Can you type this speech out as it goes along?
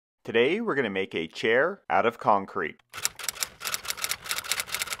Today we're going to make a chair out of concrete.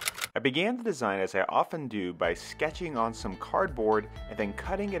 I began the design as I often do by sketching on some cardboard and then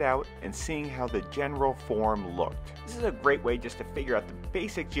cutting it out and seeing how the general form looked. This is a great way just to figure out the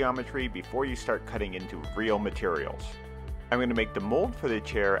basic geometry before you start cutting into real materials. I'm going to make the mold for the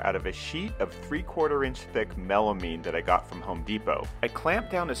chair out of a sheet of 3/4 inch thick melamine that I got from Home Depot. I clamped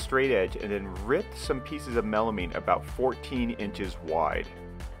down a straight edge and then ripped some pieces of melamine about 14 inches wide.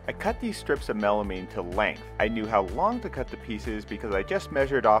 I cut these strips of melamine to length. I knew how long to cut the pieces because I just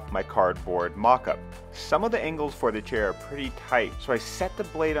measured off my cardboard mock-up. Some of the angles for the chair are pretty tight, so I set the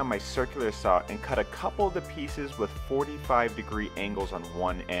blade on my circular saw and cut a couple of the pieces with 45-degree angles on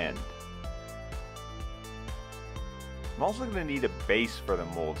one end. I'm also going to need a base for the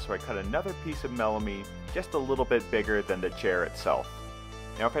mold, so I cut another piece of melamine just a little bit bigger than the chair itself.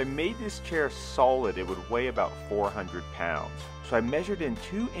 Now if I made this chair solid, it would weigh about 400 pounds. So I measured in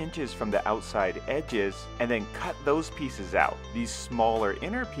 2 inches from the outside edges and then cut those pieces out. These smaller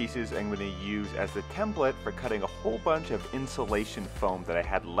inner pieces I'm going to use as the template for cutting a whole bunch of insulation foam that I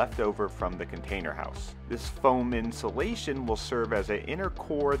had left over from the container house. This foam insulation will serve as an inner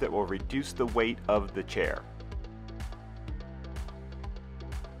core that will reduce the weight of the chair.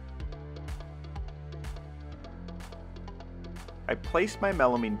 I placed my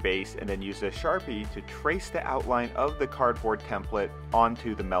melamine base and then used a Sharpie to trace the outline of the cardboard template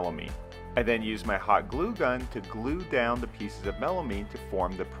onto the melamine. I then used my hot glue gun to glue down the pieces of melamine to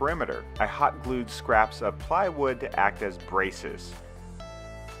form the perimeter. I hot glued scraps of plywood to act as braces.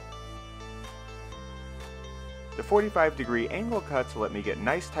 The 45-degree angle cuts let me get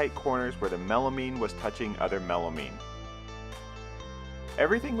nice tight corners where the melamine was touching other melamine.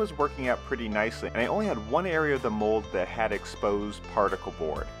 Everything was working out pretty nicely, and I only had one area of the mold that had exposed particle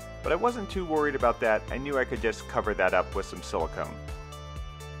board. But I wasn't too worried about that. I knew I could just cover that up with some silicone.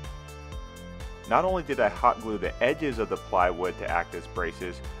 Not only did I hot glue the edges of the plywood to act as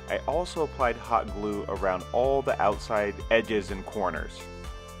braces, I also applied hot glue around all the outside edges and corners.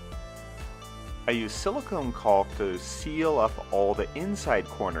 I used silicone caulk to seal up all the inside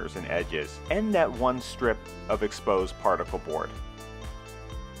corners and edges, and that one strip of exposed particle board.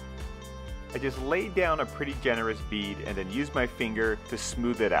 I just laid down a pretty generous bead and then used my finger to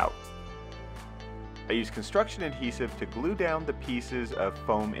smooth it out. I used construction adhesive to glue down the pieces of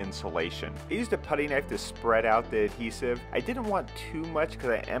foam insulation. I used a putty knife to spread out the adhesive. I didn't want too much because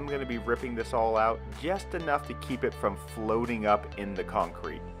I am going to be ripping this all out, just enough to keep it from floating up in the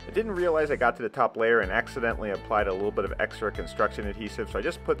concrete. I didn't realize I got to the top layer and accidentally applied a little bit of extra construction adhesive, so I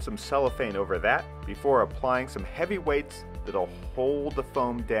just put some cellophane over that before applying some heavy weights that'll hold the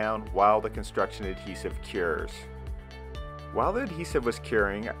foam down while the construction adhesive cures. While the adhesive was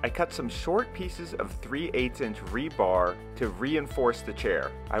curing, I cut some short pieces of 3/8 inch rebar to reinforce the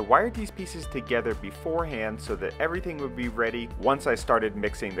chair. I wired these pieces together beforehand so that everything would be ready once I started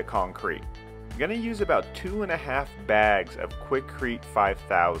mixing the concrete. I'm going to use about 2.5 bags of Quikrete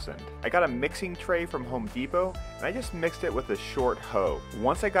 5000. I got a mixing tray from Home Depot and I just mixed it with a short hoe.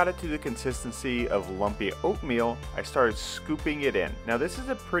 Once I got it to the consistency of lumpy oatmeal, I started scooping it in. Now this is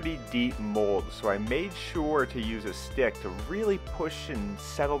a pretty deep mold, so I made sure to use a stick to really push and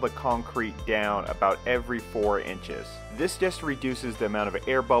settle the concrete down about every 4 inches. This just reduces the amount of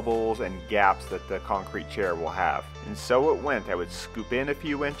air bubbles and gaps that the concrete chair will have. And so it went. I would scoop in a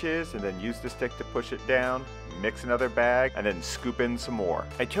few inches and then use the stick to push it down, mix another bag, and then scoop in some more.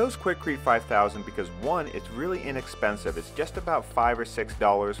 I chose Quikrete 5000 because one, it's really inexpensive. It's just about $5 or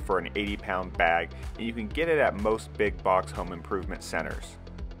 $6 for an 80-pound bag, and you can get it at most big box home improvement centers.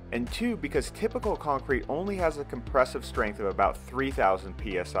 And two, because typical concrete only has a compressive strength of about 3,000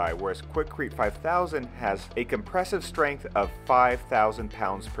 psi, whereas Quikrete 5000 has a compressive strength of 5,000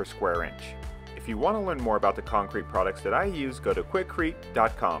 pounds per square inch. If you want to learn more about the concrete products that I use, go to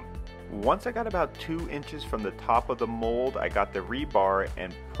quikrete.com. Once I got about 2 inches from the top of the mold, I got the rebar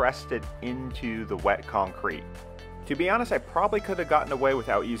and pressed it into the wet concrete. To be honest, I probably could have gotten away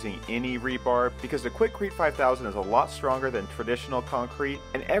without using any rebar because the Quikrete 5000 is a lot stronger than traditional concrete,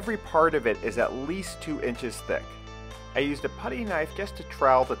 and every part of it is at least 2 inches thick. I used a putty knife just to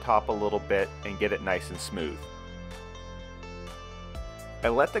trowel the top a little bit and get it nice and smooth. I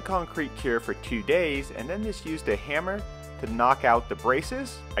let the concrete cure for 2 days and then just used a hammer to knock out the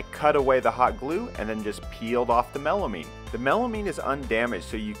braces. I cut away the hot glue and then just peeled off the melamine. The melamine is undamaged,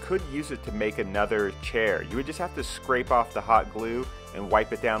 so you could use it to make another chair. You would just have to scrape off the hot glue and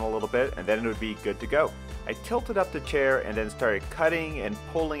wipe it down a little bit, and then it would be good to go. I tilted up the chair and then started cutting and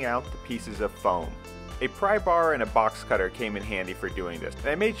pulling out the pieces of foam. A pry bar and a box cutter came in handy for doing this, and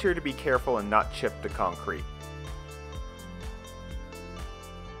I made sure to be careful and not chip the concrete.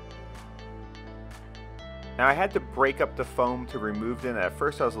 Now I had to break up the foam to remove them, and at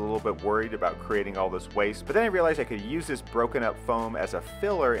first I was a little bit worried about creating all this waste, but then I realized I could use this broken up foam as a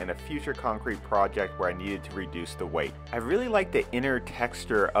filler in a future concrete project where I needed to reduce the weight. I really like the inner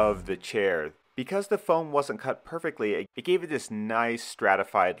texture of the chair. Because the foam wasn't cut perfectly, it gave it this nice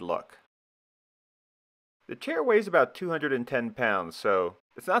stratified look. The chair weighs about 210 pounds, so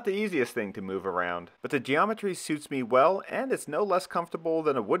it's not the easiest thing to move around, but the geometry suits me well and it's no less comfortable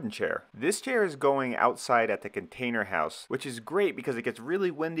than a wooden chair. This chair is going outside at the container house, which is great because it gets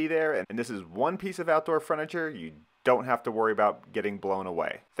really windy there, and this is one piece of outdoor furniture you don't have to worry about getting blown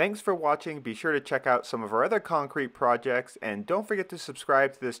away. Thanks for watching. Be sure to check out some of our other concrete projects and don't forget to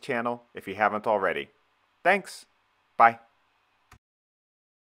subscribe to this channel if you haven't already. Thanks. Bye.